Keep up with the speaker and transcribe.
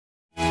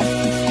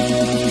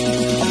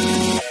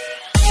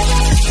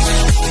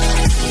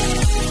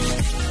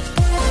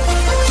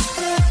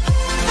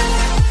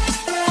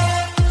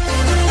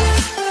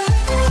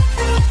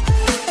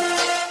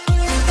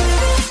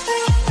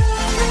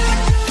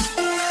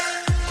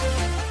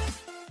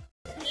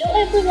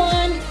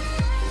everyone!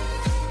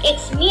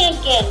 It's me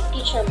again,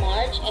 Teacher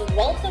Marge, and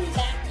welcome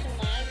back to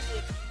my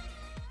video.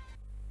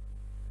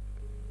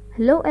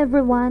 Hello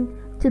everyone!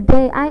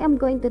 Today I am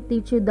going to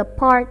teach you the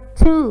part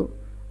 2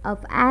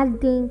 of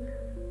adding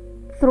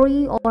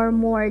 3 or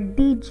more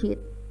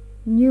digit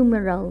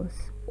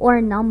numerals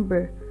or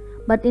number.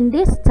 But in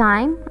this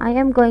time, I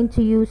am going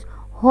to use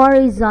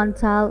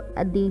horizontal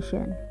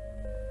addition.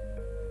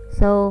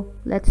 So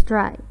let's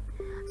try.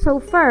 So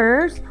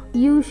first,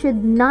 you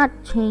should not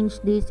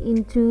change this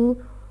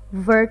into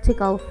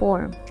vertical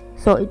form.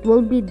 So it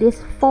will be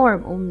this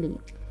form only.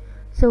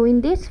 So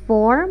in this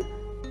form,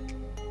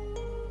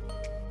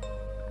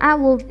 I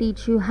will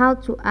teach you how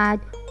to add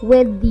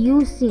with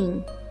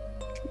using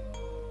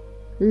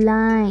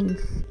lines.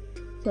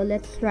 So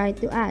let's try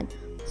to add.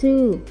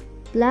 2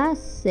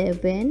 plus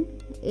 7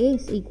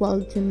 is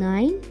equal to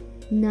 9.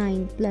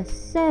 9 plus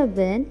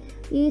 7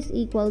 is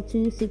equal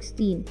to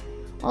 16.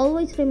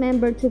 Always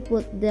remember to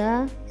put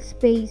the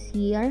space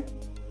here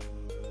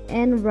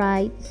and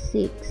write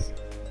 6.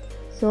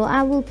 So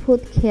I will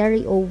put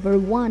carry over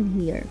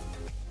 1 here.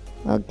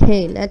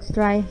 Okay, let's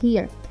try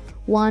here.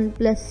 1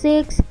 plus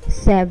 6,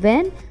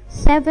 7.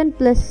 7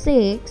 plus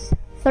 6,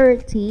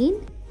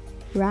 13.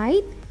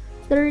 Right?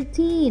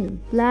 13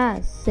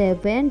 plus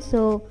 7.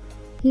 So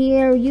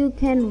here you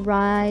can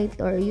write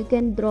or you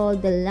can draw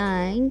the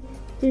line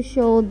to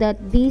show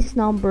that these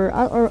numbers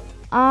are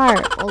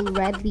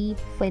already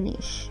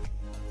finished.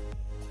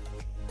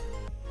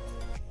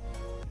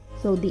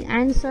 So the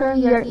answer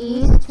here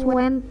is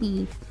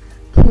 20.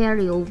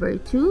 Carry over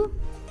 2.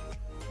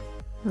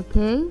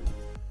 Okay.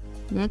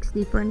 Next,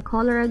 different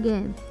color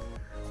again.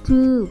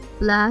 2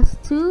 plus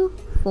 2,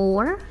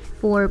 4.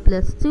 4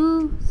 plus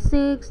 2,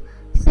 6.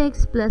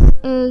 6 plus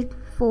 8,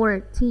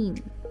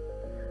 14.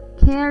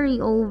 Carry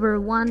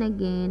over 1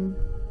 again.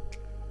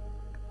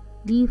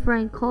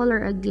 Different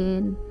color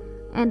again.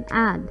 And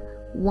add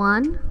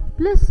 1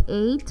 plus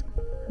 8,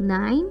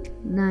 9.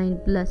 9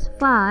 plus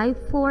 5,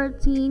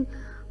 14.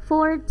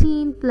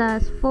 14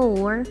 plus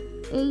 4,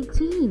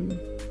 18.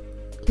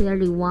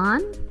 Carry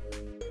 1.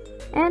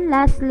 And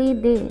lastly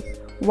this.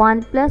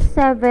 1 plus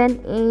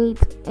 7, 8.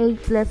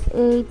 8 plus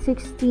 8,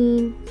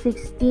 16.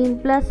 16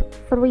 plus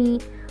 3,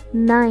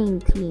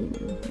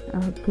 19.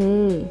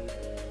 Okay.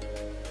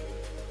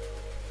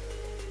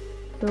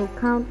 So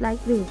count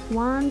like this.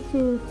 1,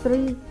 2,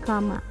 3,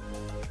 comma.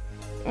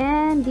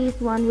 And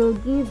this one will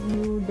give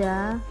you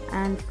the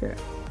answer.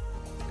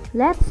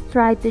 Let's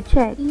try to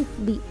check if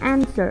the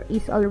answer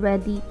is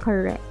already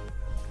correct.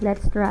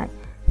 Let's try.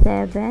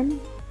 7,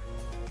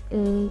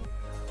 8,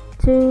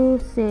 2,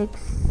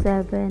 6,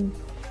 7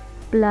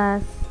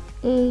 plus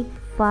 8,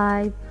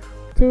 5,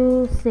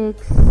 2,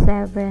 6,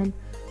 7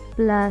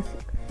 plus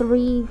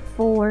 3,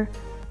 4,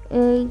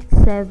 8,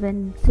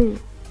 7, 2.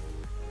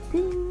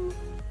 Ding.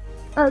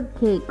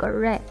 Okay,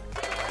 correct.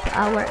 So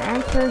our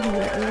answer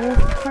here is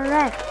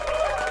correct.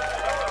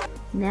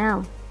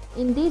 Now,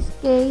 in this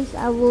case,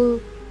 I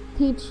will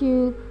teach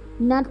you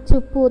not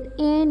to put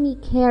any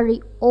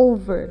carry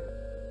over.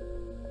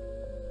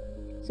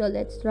 So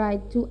let's try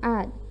to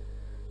add.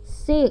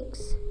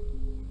 6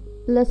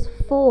 plus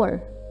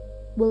 4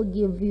 will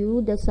give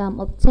you the sum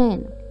of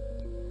 10.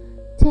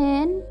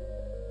 10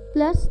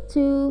 plus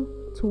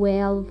 2,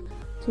 12.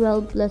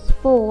 12 plus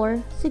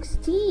 4,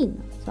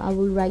 16. So I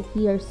will write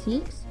here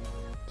 6.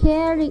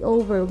 Carry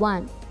over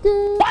 1.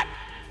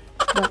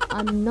 But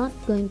I'm not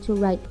going to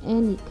write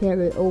any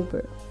carry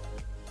over.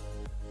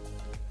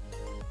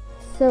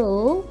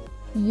 So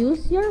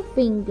use your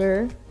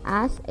finger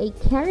as a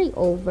carry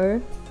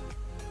over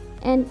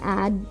and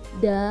add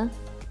the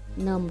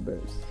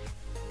numbers.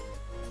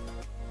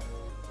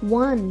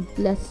 1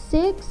 plus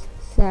 6,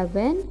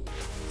 7.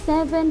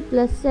 7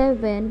 plus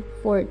 7,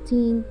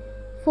 14.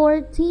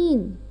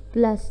 14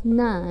 plus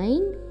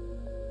 9,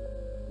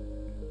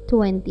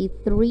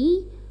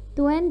 23.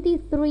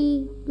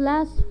 23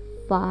 plus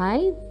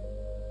 5,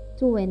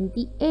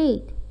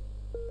 28.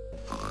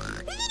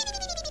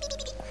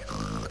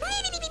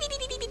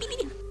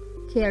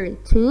 Carry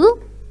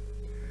 2.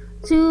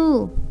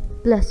 2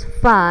 plus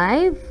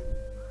 5,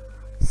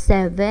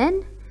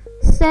 7.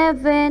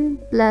 7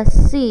 plus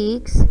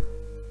 6,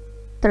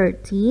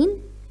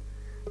 13.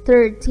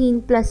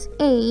 13 plus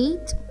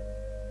 8,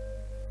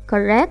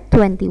 correct,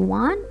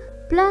 21.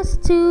 Plus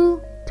 2,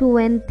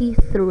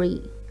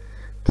 23.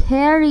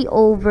 Carry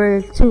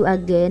over 2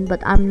 again,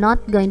 but I'm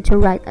not going to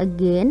write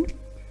again.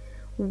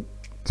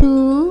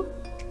 2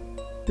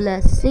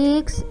 plus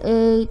 6,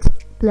 8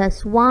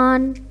 plus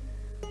 1,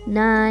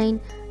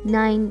 9.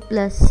 9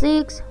 plus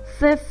 6,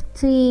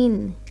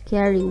 15.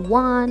 Carry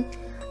 1.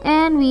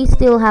 And we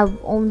still have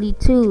only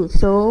 2.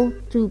 So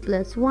 2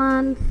 plus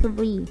 1,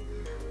 3.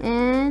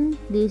 And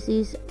this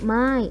is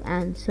my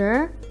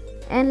answer.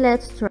 And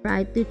let's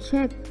try to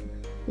check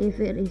if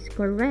it is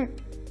correct.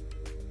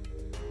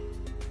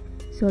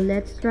 So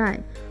let's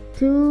try.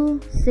 2,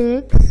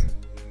 6,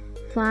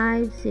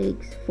 5,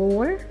 6,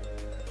 4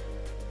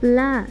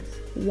 plus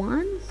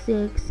 1,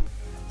 6,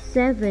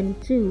 7,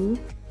 2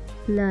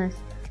 plus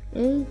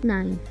 8,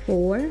 9,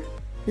 4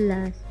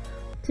 plus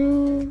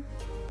 2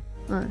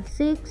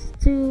 6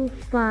 2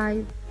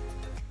 5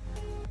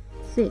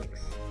 6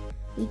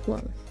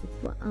 equals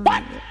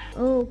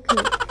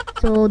okay,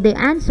 so the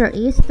answer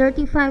is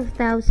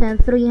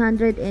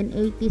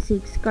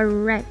 35,386.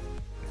 Correct.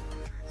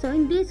 So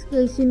in this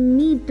case, you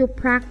need to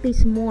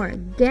practice more.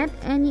 Get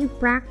any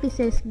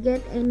practices,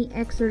 get any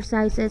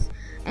exercises,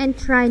 and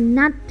try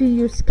not to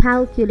use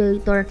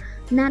calculator,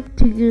 not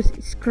to use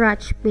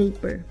scratch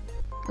paper.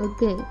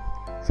 Okay,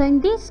 so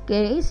in this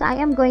case, I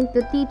am going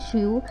to teach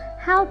you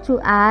how to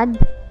add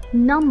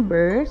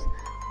numbers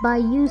by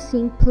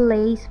using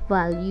place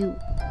value.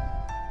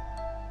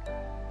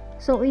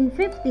 So in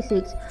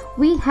 56,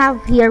 we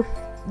have here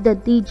the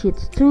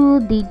digits,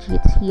 2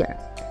 digits here.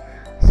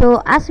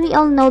 So as we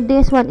all know,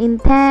 this one in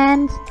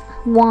tens,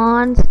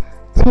 ones,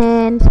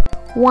 tens,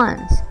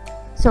 ones.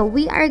 So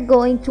we are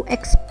going to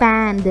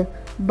expand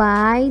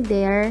by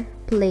their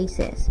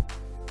places.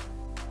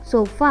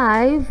 So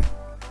 5,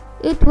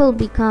 it will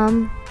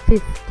become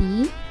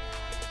 50.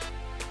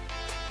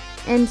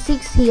 And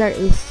 6 here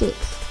is 6.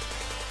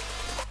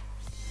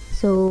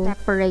 So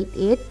separate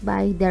it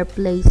by their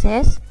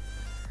places.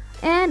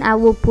 And I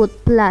will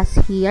put plus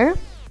here.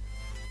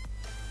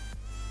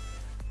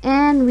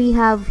 And we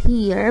have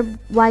here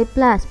y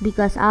plus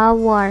because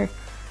our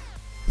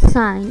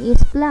sign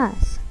is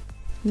plus.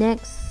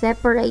 Next,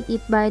 separate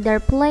it by their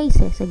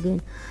places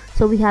again.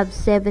 So we have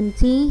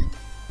 70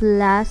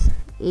 plus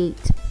 8.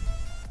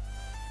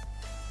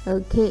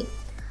 Okay.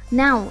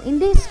 Now, in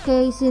this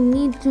case, you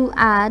need to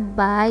add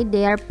by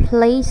their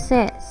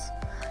places.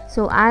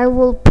 So I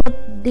will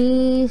put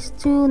these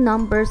two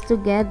numbers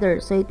together.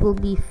 So it will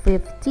be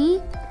 50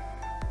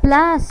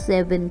 plus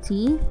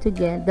 70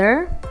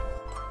 together,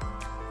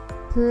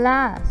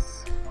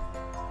 plus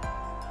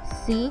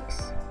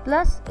 6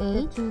 plus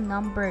 8, two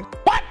numbers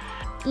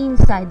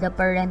inside the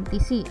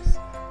parentheses.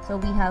 So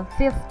we have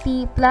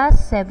 50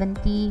 plus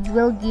 70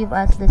 will give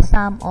us the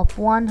sum of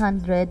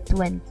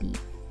 120,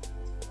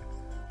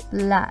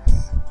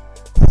 plus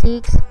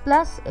 6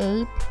 plus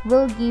 8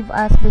 will give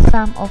us the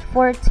sum of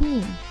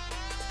 14.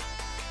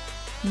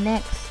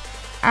 Next,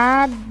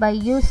 add by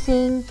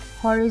using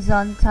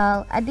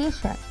horizontal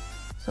addition.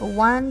 So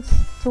ones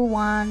to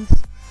ones,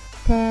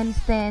 tens,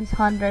 tens,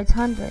 hundreds,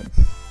 hundreds.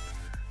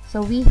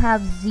 So we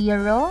have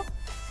 0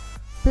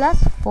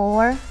 plus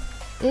 4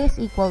 is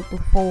equal to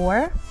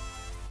 4.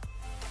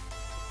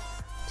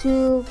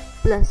 2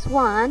 plus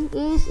 1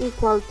 is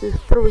equal to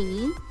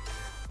 3.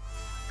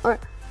 Or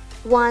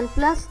 1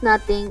 plus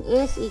nothing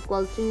is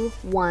equal to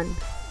 1.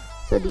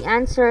 So the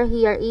answer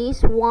here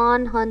is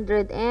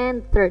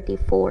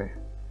 134.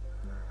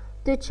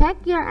 To check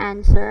your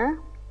answer,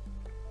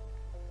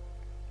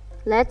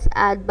 let's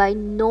add by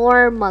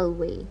normal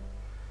way.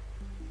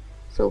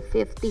 So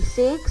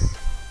 56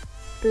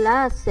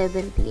 plus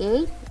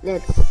 78.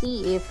 Let's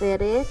see if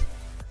it is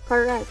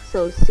correct.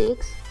 So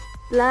 6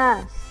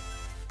 plus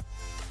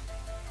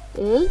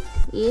 8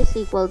 is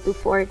equal to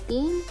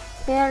 14.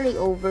 Carry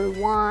over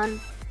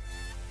 1.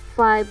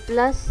 5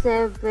 plus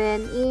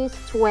 7 is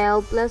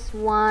 12 plus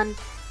 1,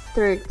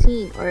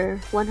 13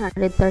 or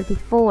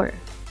 134.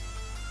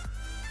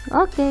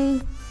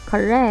 Okay,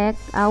 correct.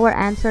 Our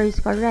answer is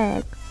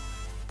correct.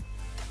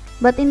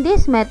 But in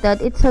this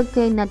method, it's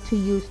okay not to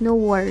use, no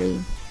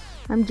worry.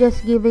 I'm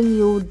just giving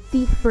you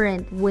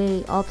different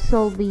way of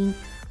solving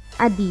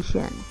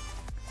addition.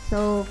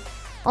 So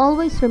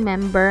always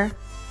remember,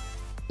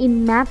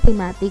 in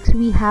mathematics,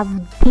 we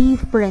have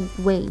different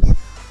ways.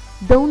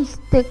 Don't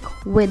stick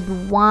with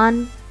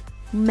one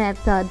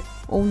method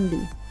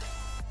only.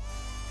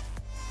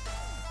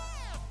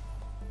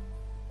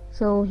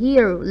 So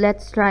here,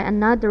 let's try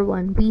another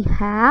one. We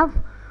have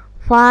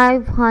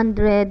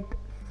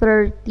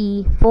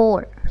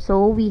 534.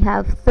 So we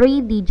have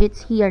 3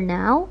 digits here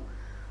now,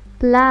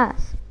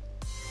 plus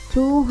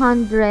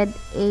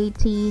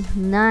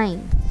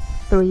 289.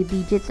 3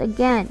 digits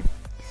again.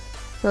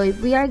 So if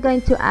we are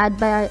going to add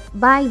by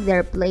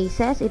their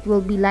places, it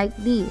will be like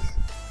this.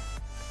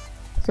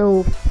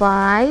 So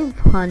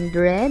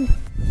 500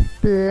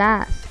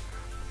 plus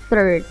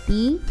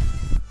 30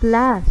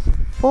 plus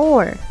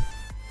 4.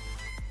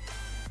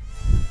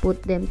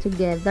 Put them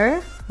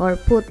together or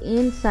put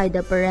inside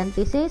the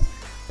parentheses,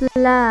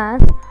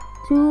 plus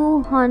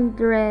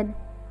 200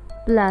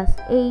 plus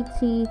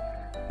 80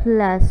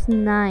 plus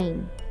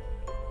 9.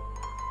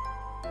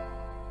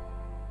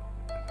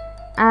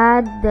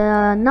 Add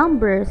the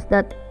numbers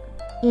that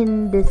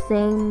in the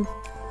same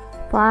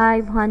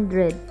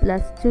 500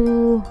 plus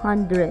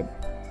 200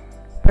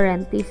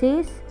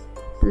 parentheses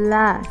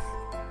plus,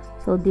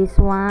 so this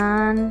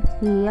one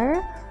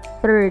here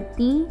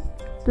 30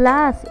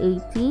 plus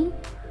 80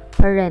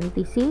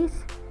 parentheses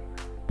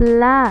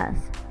plus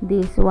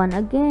this one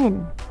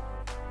again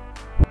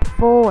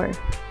 4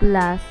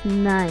 plus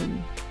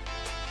 9.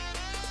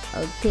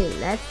 Okay,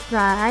 let's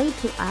try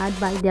to add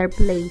by their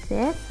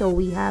places. So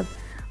we have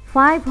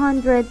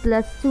 500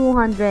 plus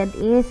 200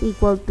 is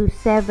equal to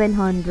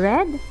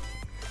 700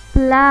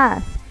 plus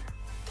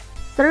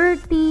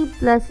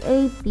 30 plus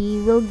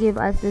 80 will give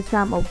us the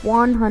sum of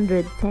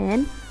 110,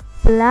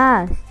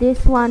 plus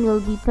this one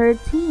will be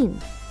 13.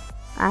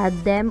 Add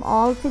them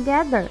all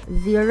together.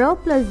 0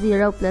 plus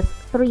 0 plus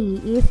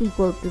 3 is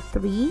equal to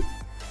 3.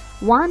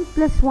 1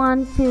 plus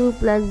 1, 2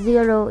 plus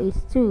 0 is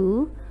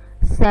 2.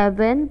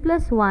 7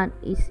 plus 1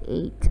 is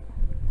 8.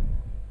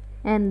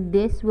 And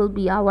this will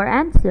be our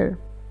answer.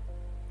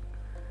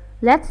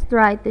 Let's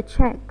try to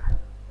check.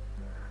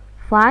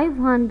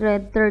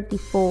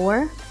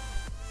 534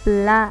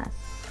 plus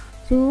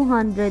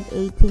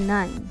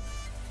 289.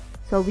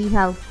 So we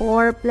have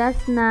 4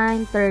 plus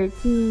 9,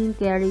 13,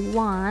 carry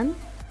 1.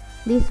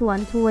 This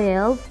one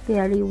 12,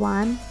 carry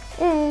 1,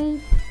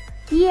 8.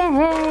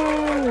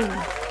 Yay!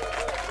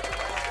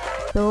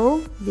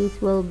 So this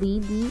will be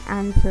the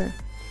answer.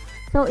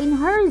 So in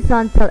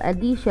horizontal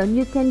addition,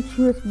 you can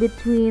choose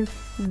between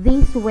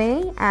this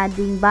way,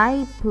 adding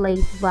by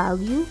place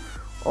value,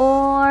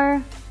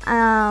 or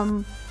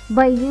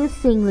by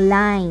using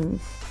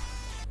lines.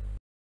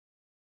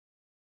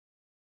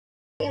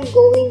 I am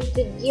going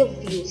to give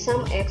you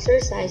some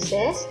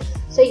exercises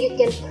so you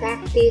can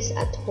practice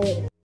at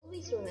home.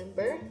 Always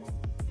remember,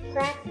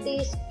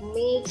 practice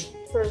makes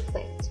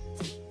perfect.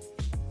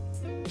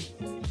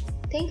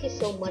 Thank you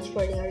so much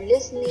for your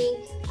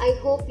listening. I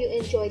hope you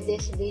enjoyed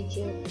this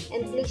video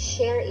and please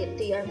share it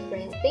to your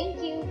friend.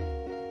 Thank you.